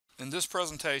In this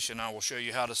presentation, I will show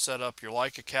you how to set up your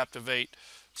Leica Captivate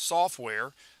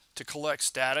software to collect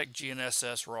static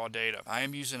GNSS raw data. I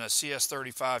am using a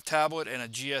CS35 tablet and a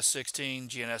GS16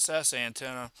 GNSS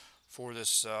antenna for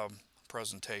this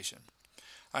presentation.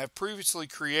 I have previously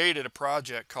created a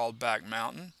project called Back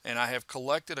Mountain, and I have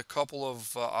collected a couple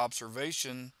of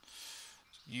observations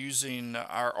using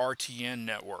our RTN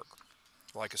network,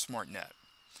 like a SmartNet.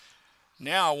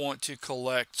 Now I want to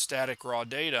collect static raw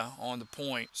data on the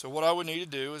point. So what I would need to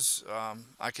do is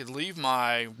I could leave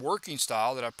my working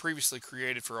style that I previously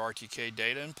created for RTK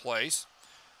data in place,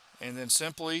 and then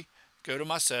simply go to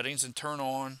my settings and turn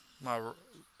on my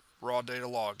raw data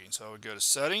logging. So I would go to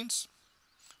Settings,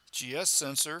 GS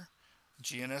Sensor,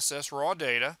 GNSS raw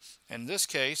data. In this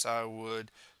case, I would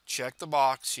check the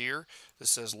box here that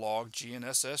says Log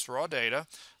GNSS raw data.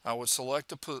 I would select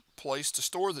the place to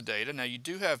store the data. Now you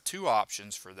do have two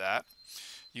options for that.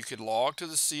 You could log to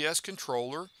the CS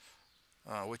controller,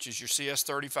 which is your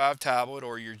CS35 tablet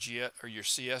or your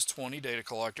CS20 data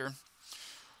collector,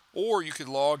 or you could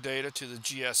log data to the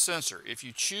GS sensor. If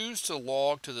you choose to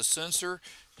log to the sensor,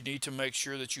 you need to make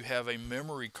sure that you have a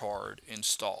memory card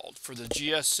installed. For the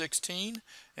GS16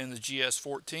 and the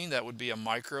GS14, that would be a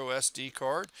micro SD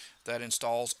card that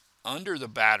installs under the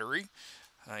battery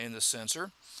in the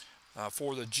sensor.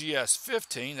 For the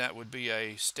GS15, that would be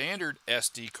a standard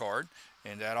SD card,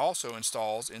 and that also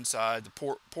installs inside the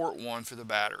port 1 for the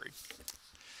battery.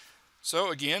 So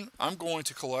again, I'm going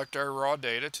to collect our raw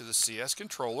data to the CS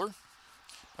controller.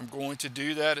 I'm going to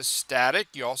do that as static.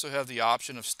 You also have the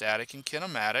option of static and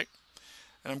kinematic.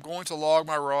 And I'm going to log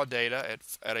my raw data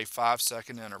at a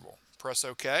 5-second interval. Press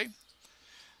OK.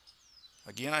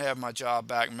 Again, I have my job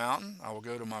Back Mountain. I will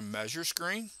go to my measure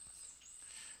screen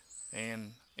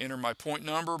and enter my point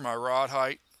number, my rod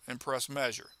height, and press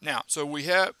measure. Now, so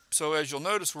as you'll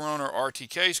notice, we're on our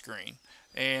RTK screen,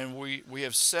 and we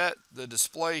have set the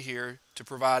display here to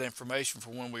provide information for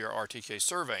when we are RTK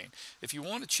surveying. If you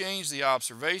want to change the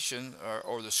observation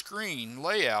or the screen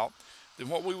layout, then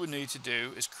what we would need to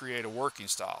do is create a working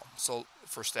style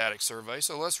for static survey.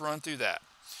 So let's run through that.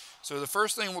 So the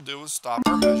first thing we'll do is stop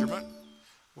our measurement.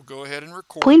 We'll go ahead and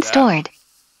record Point that. stored.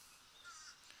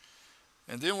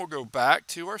 And then we'll go back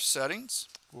to our settings.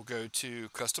 We'll go to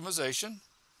customization.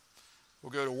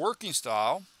 We'll go to working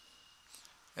style.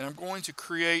 And I'm going to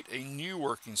create a new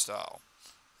working style.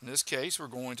 In this case, we're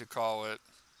going to call it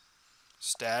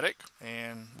static,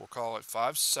 and we'll call it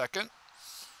 5-second.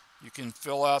 You can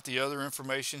fill out the other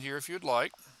information here if you'd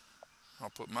like. I'll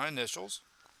put my initials.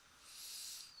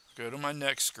 Go to my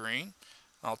next screen.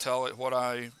 I'll tell it what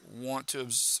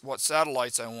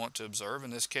satellites I want to observe.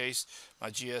 In this case, my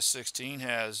GS16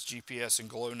 has GPS and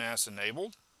GLONASS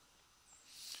enabled.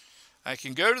 I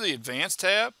can go to the Advanced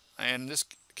tab, and in this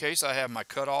case I have my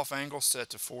cutoff angle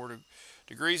set to 4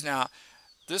 degrees. Now,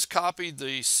 this copied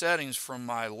the settings from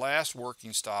my last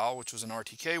working style, which was an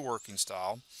RTK working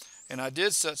style, and I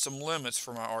did set some limits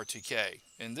for my RTK.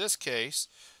 In this case,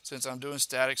 since I'm doing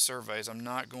static surveys, I'm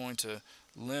not going to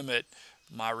limit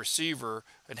my receiver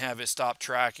and have it stop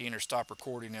tracking or stop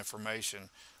recording information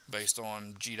based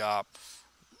on GDOP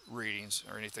readings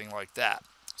or anything like that.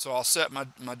 So I'll set my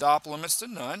DOP limits to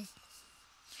none.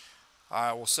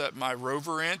 I will set my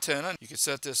rover antenna. You can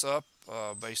set this up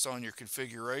based on your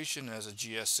configuration as a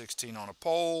GS16 on a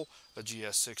pole, a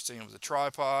GS16 with a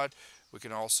tripod. We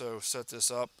can also set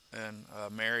this up and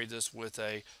marry this with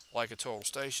a Leica total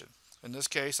station. In this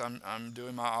case, I'm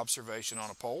doing my observation on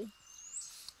a pole.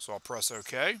 So I'll press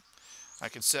OK. I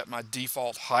can set my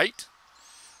default height.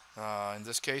 In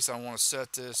this case, I want to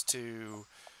set this to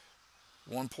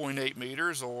 1.8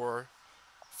 meters or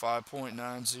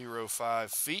 5.905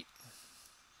 feet.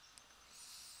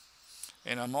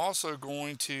 And I'm also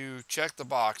going to check the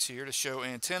box here to show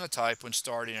antenna type when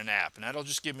starting an app. And that'll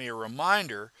just give me a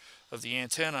reminder of the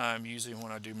antenna I'm using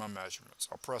when I do my measurements.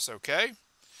 I'll press OK.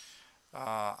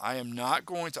 I am not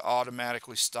going to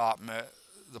automatically stop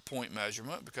the point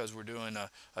measurement because we're doing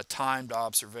a timed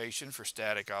observation for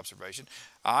static observation.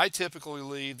 I typically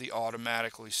leave the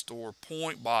automatically store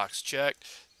point box checked.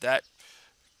 That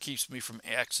keeps me from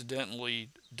accidentally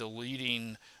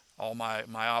deleting all my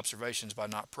observations by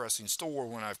not pressing store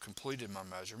when I've completed my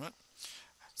measurement.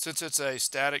 Since it's a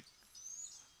static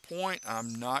point,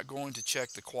 I'm not going to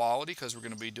check the quality because we're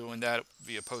going to be doing that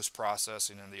via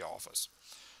post-processing in the office.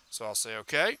 So I'll say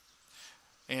OK.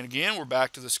 And again, we're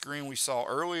back to the screen we saw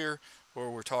earlier where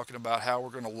we're talking about how we're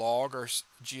going to log our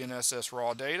GNSS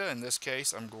raw data. In this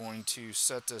case, I'm going to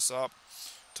set this up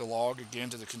to log again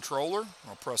to the controller.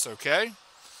 I'll press OK.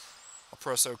 I'll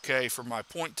press OK for my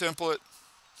point template.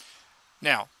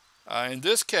 Now, In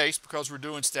this case, because we're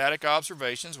doing static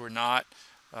observations, we're not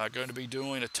going to be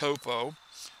doing a topo.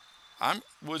 I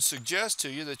would suggest to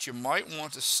you that you might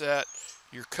want to set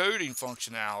your coding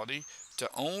functionality to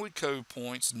only code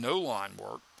points, no line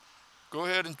work. Go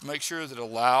ahead and make sure that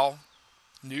allow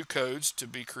new codes to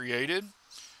be created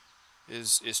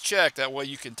is checked. That way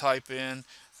you can type in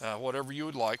whatever you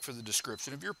would like for the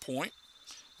description of your point.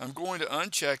 I'm going to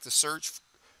uncheck the search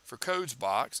for codes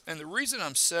box, and the reason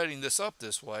I'm setting this up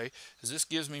this way is this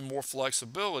gives me more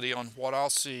flexibility on what I'll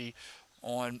see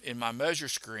in my measure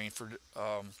screen for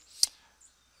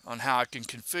on how I can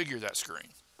configure that screen.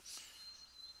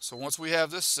 So once we have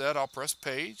this set, I'll press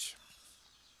page.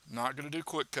 I'm not going to do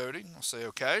quick coding. I'll say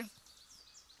OK.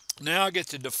 Now I get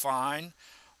to define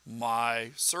my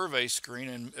survey screen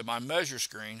and my measure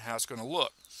screen, how it's going to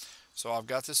look. So I've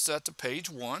got this set to page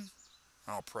 1.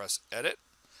 I'll press edit.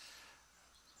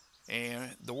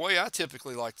 And the way I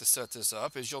typically like to set this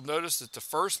up is you'll notice that the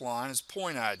first line is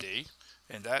point ID,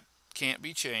 and that can't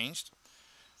be changed.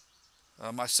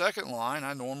 My second line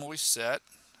I normally set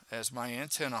as my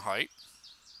antenna height.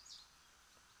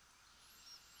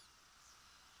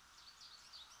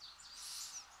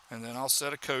 And then I'll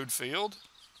set a code field.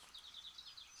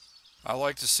 I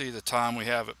like to see the time we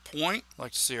have at point. I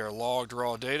like to see our logged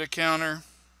raw data counter.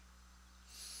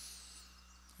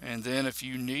 And then if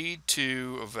you need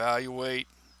to evaluate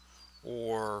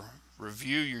or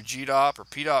review your GDOP or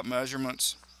PDOP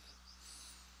measurements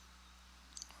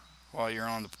while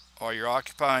you're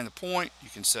occupying the point, you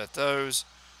can set those.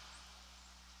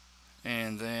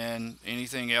 And then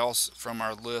anything else from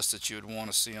our list that you would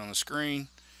want to see on the screen,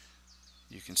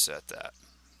 you can set that.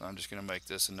 I'm just going to make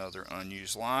this another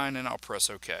unused line, and I'll press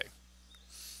OK.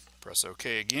 Press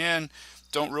OK again.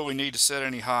 Don't really need to set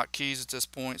any hotkeys at this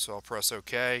point, so I'll press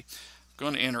OK. I'm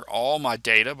going to enter all my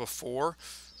data before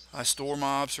I store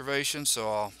my observations, so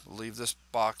I'll leave these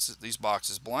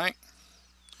boxes blank.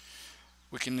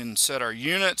 We can then set our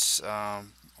units.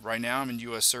 Right now I'm in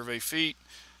US survey feet.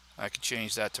 I can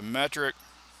change that to metric.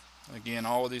 Again,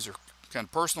 all of these are kind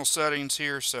of personal settings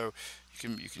here, so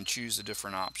you can choose the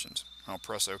different options. I'll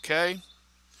press OK.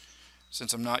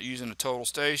 Since I'm not using a total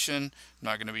station, I'm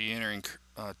not going to be entering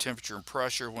temperature and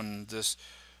pressure when this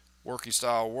working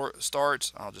style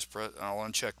starts. I'll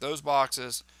uncheck those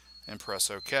boxes and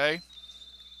press OK.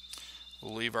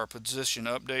 We'll leave our position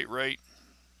update rate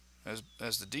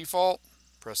as the default.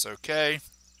 Press OK.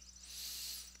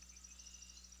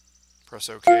 Press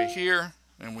OK here,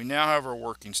 and we now have our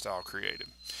working style created.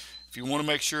 If you want to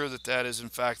make sure that that is in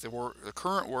fact the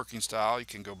current working style, you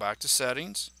can go back to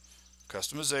settings,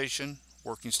 customization,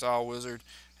 working style wizard,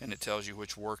 and it tells you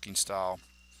which working style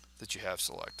that you have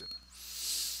selected.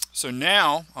 So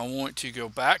now I want to go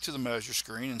back to the measure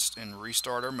screen and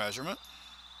restart our measurement,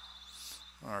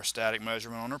 our static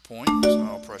measurement on our point. So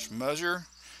I'll press measure.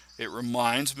 It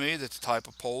reminds me that the type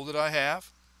of pole that I have,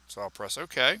 so I'll press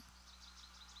OK.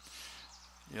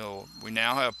 We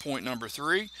now have point number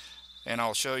 3, and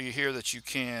I'll show you here that you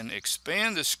can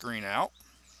expand this screen out.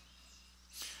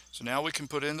 So now we can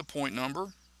put in the point number,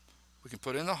 we can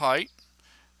put in the height,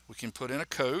 we can put in a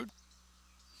code,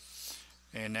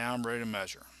 and now I'm ready to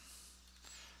measure.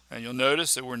 And you'll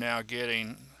notice that we're now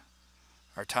getting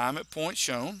our time at point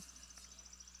shown,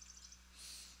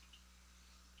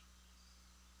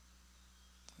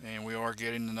 and we are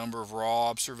getting the number of raw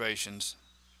observations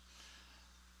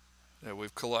that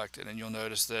we've collected. And you'll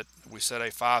notice that we set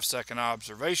a 5-second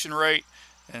observation rate,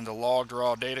 and the logged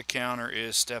raw data counter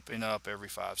is stepping up every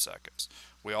 5 seconds.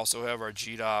 We also have our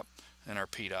GDOP and our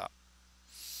PDOP.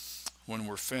 When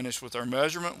we're finished with our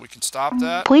measurement, we can stop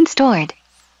that. Point stored.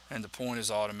 And the point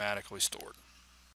is automatically stored.